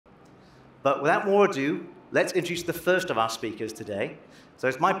But without more ado, let's introduce the first of our speakers today. So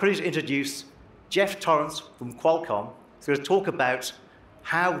it's my privilege to introduce Jeff Torrance from Qualcomm, who's going to talk about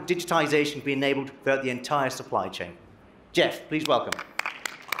how digitization can be enabled throughout the entire supply chain. Jeff, please welcome.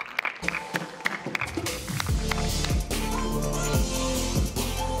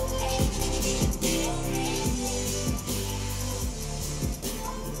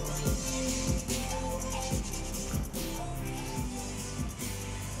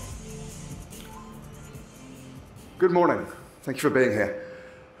 Good morning. Thank you for being here.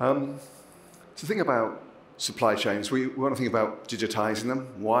 To think about supply chains, we want to think about digitizing them.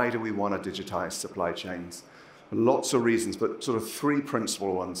 Why do we want to digitize supply chains? Lots of reasons, but sort of three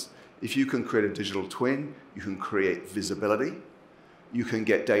principal ones. If you can create a digital twin, you can create visibility, you can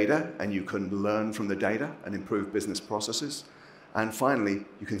get data, and you can learn from the data and improve business processes. And finally,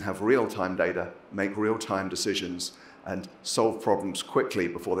 you can have real-time data, make real-time decisions, and solve problems quickly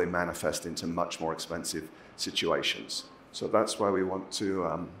before they manifest into much more expensive situations. So that's why we want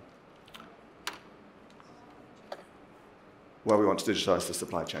to digitize the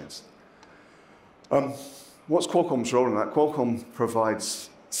supply chains. What's Qualcomm's role in that? Qualcomm provides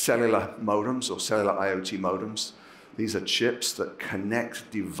cellular modems or cellular IoT modems. These are chips that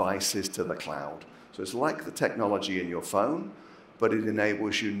connect devices to the cloud. So it's like the technology in your phone, but it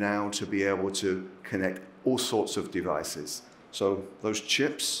enables you now to be able to connect all sorts of devices. So those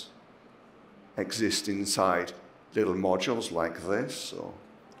chips exist inside little modules like this or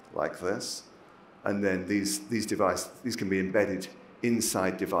like this. And then these can be embedded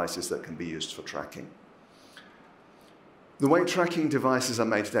inside devices that can be used for tracking. The way tracking devices are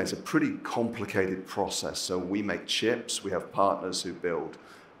made today is a pretty complicated process. So we make chips. We have partners who build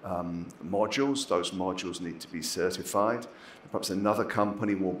modules. Those modules need to be certified. Perhaps another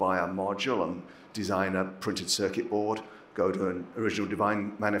company will buy a module and design a printed circuit board, go to an original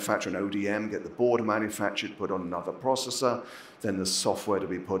design manufacturer, an ODM, get the board manufactured, put on another processor. Then there's software to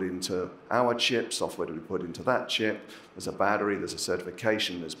be put into our chip, software to be put into that chip. There's a battery, there's a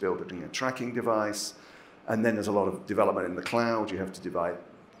certification, there's building a tracking device. And then there's a lot of development in the cloud. You have to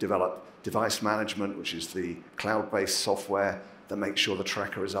develop device management, which is the cloud-based software that makes sure the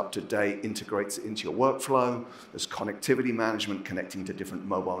tracker is up to date, integrates it into your workflow. There's connectivity management, connecting to different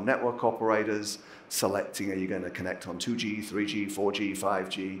mobile network operators, selecting are you going to connect on 2G, 3G, 4G,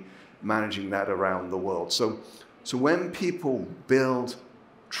 5G, managing that around the world. So when people build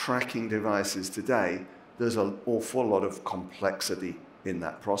tracking devices today, there's an awful lot of complexity in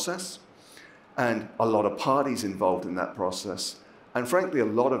that process and a lot of parties involved in that process. And frankly, a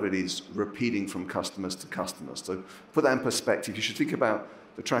lot of it is repeating from customers to customers. So put that in perspective, you should think about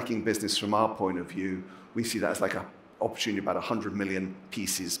the tracking business from our point of view. We see that as like an opportunity about 100 million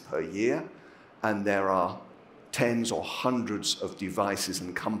pieces per year. And there are tens or hundreds of devices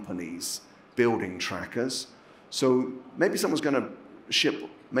and companies building trackers. So maybe someone's going to ship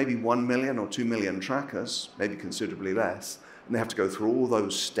maybe 1 million or 2 million trackers, maybe considerably less. And they have to go through all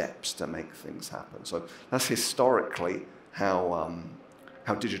those steps to make things happen. So that's historically how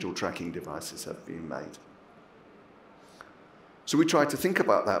digital tracking devices have been made. So we tried to think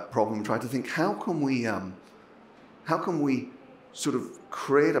about that problem, tried to think how can we sort of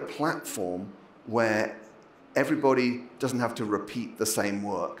create a platform where everybody doesn't have to repeat the same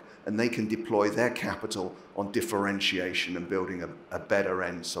work and they can deploy their capital on differentiation and building a better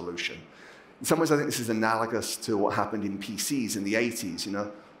end solution. In some ways, I think this is analogous to what happened in PCs in the 80s. You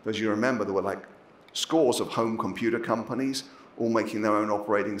know, as you remember, there were like scores of home computer companies, all making their own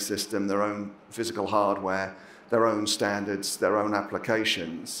operating system, their own physical hardware, their own standards, their own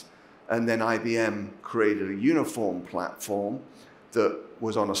applications. And then IBM created a uniform platform that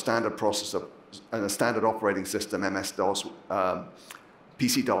was on a standard processor and a standard operating system, MS-DOS,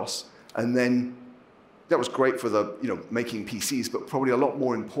 PC-DOS. And then that was great for making PCs, but probably a lot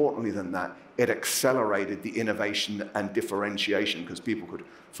more importantly than that, it accelerated the innovation and differentiation because people could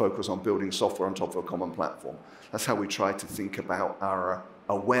focus on building software on top of a common platform. That's how we try to think about our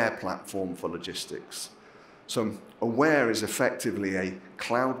Aware platform for logistics. So Aware is effectively a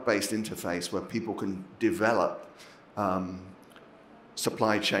cloud-based interface where people can develop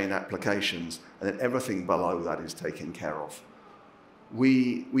supply chain applications, and then everything below that is taken care of.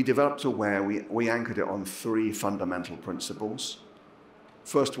 We developed Aware, we anchored it on three fundamental principles.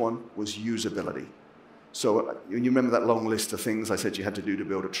 First one was usability. So you remember that long list of things I said you had to do to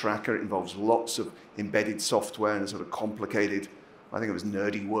build a tracker? It involves lots of embedded software and sort of complicated, I think it was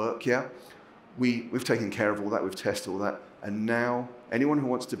nerdy work, yeah? We've taken care of all that, we've tested all that, and now anyone who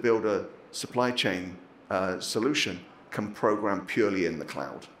wants to build a supply chain solution can program purely in the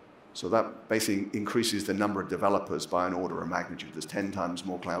cloud. So that basically increases the number of developers by an order of magnitude. There's 10 times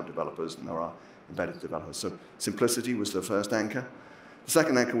more cloud developers than there are embedded developers. So simplicity was the first anchor. The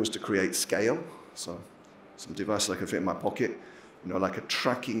second anchor was to create scale. So some devices I could fit in my pocket, like a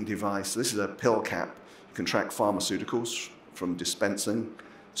tracking device. This is a pill cap. You can track pharmaceuticals from dispensing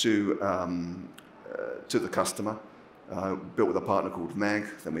to the customer. Built with a partner called Meg.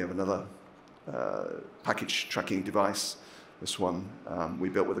 Then we have another package tracking device. This one we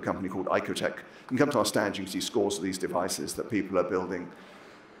built with a company called Icotech. You can come to our stand, you can see scores of these devices that people are building.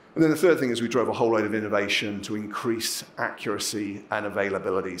 And then the third thing is we drove a whole load of innovation to increase accuracy and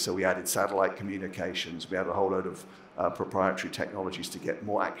availability. So we added satellite communications. We added a whole load of proprietary technologies to get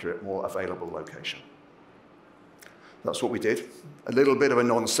more accurate, more available location. That's what we did. A little bit of a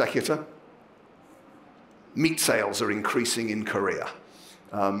non sequitur. Meat sales are increasing in Korea.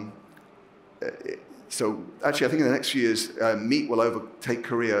 So actually, I think in the next few years, meat will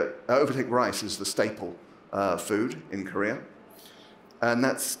overtake rice as the staple food in Korea. And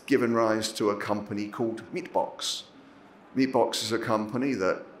that's given rise to a company called Meatbox. Meatbox is a company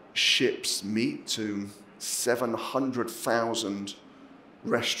that ships meat to 700,000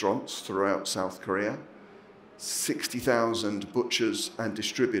 restaurants throughout South Korea, 60,000 butchers and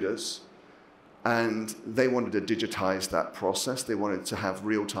distributors. And they wanted to digitize that process. They wanted to have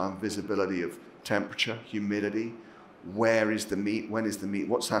real-time visibility of temperature, humidity, where is the meat, when is the meat,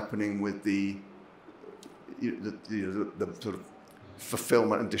 what's happening with the sort of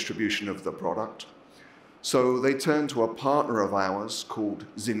fulfillment and distribution of the product. So they turned to a partner of ours called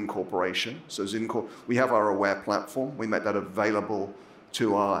Zin Corporation. So we have our Aware Platform. We made that available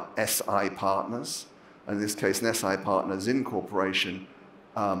to our SI partners. And in this case, an SI partner, Zin Corporation,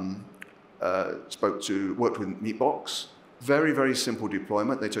 worked with Meatbox. Very, very simple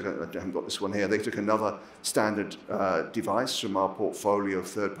deployment. I haven't got this one here. They took another standard device from our portfolio of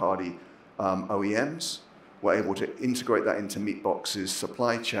third-party OEMs, were able to integrate that into Meatbox's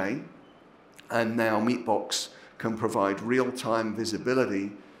supply chain, and now Meatbox can provide real-time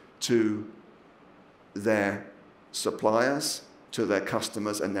visibility to their suppliers, to their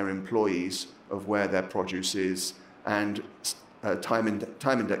customers and their employees of where their produce is, and time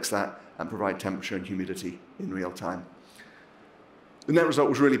index that and provide temperature and humidity in real time. The net result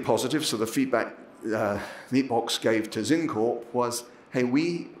was really positive, so the feedback Meatbox gave to ZinCorp was, hey,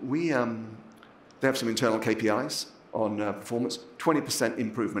 they have some internal KPIs on performance, 20%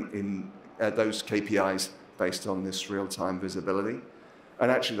 improvement in those KPIs based on this real-time visibility.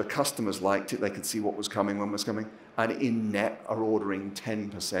 And actually the customers liked it, they could see what was coming, when was coming, and in net are ordering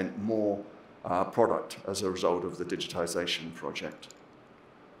 10% more product as a result of the digitization project.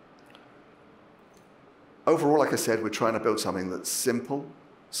 Overall, like I said, we're trying to build something that's simple,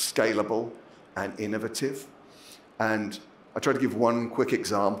 scalable, and innovative. And I try to give one quick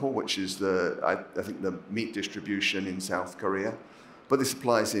example, which is I think the meat distribution in South Korea. But this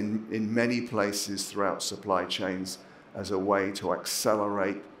applies in many places throughout supply chains as a way to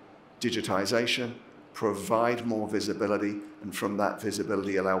accelerate digitization, provide more visibility, and from that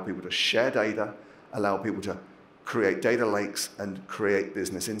visibility allow people to share data, allow people to create data lakes and create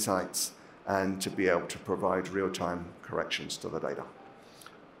business insights, and to be able to provide real-time corrections to the data.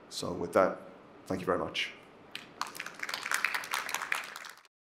 So with that, thank you very much.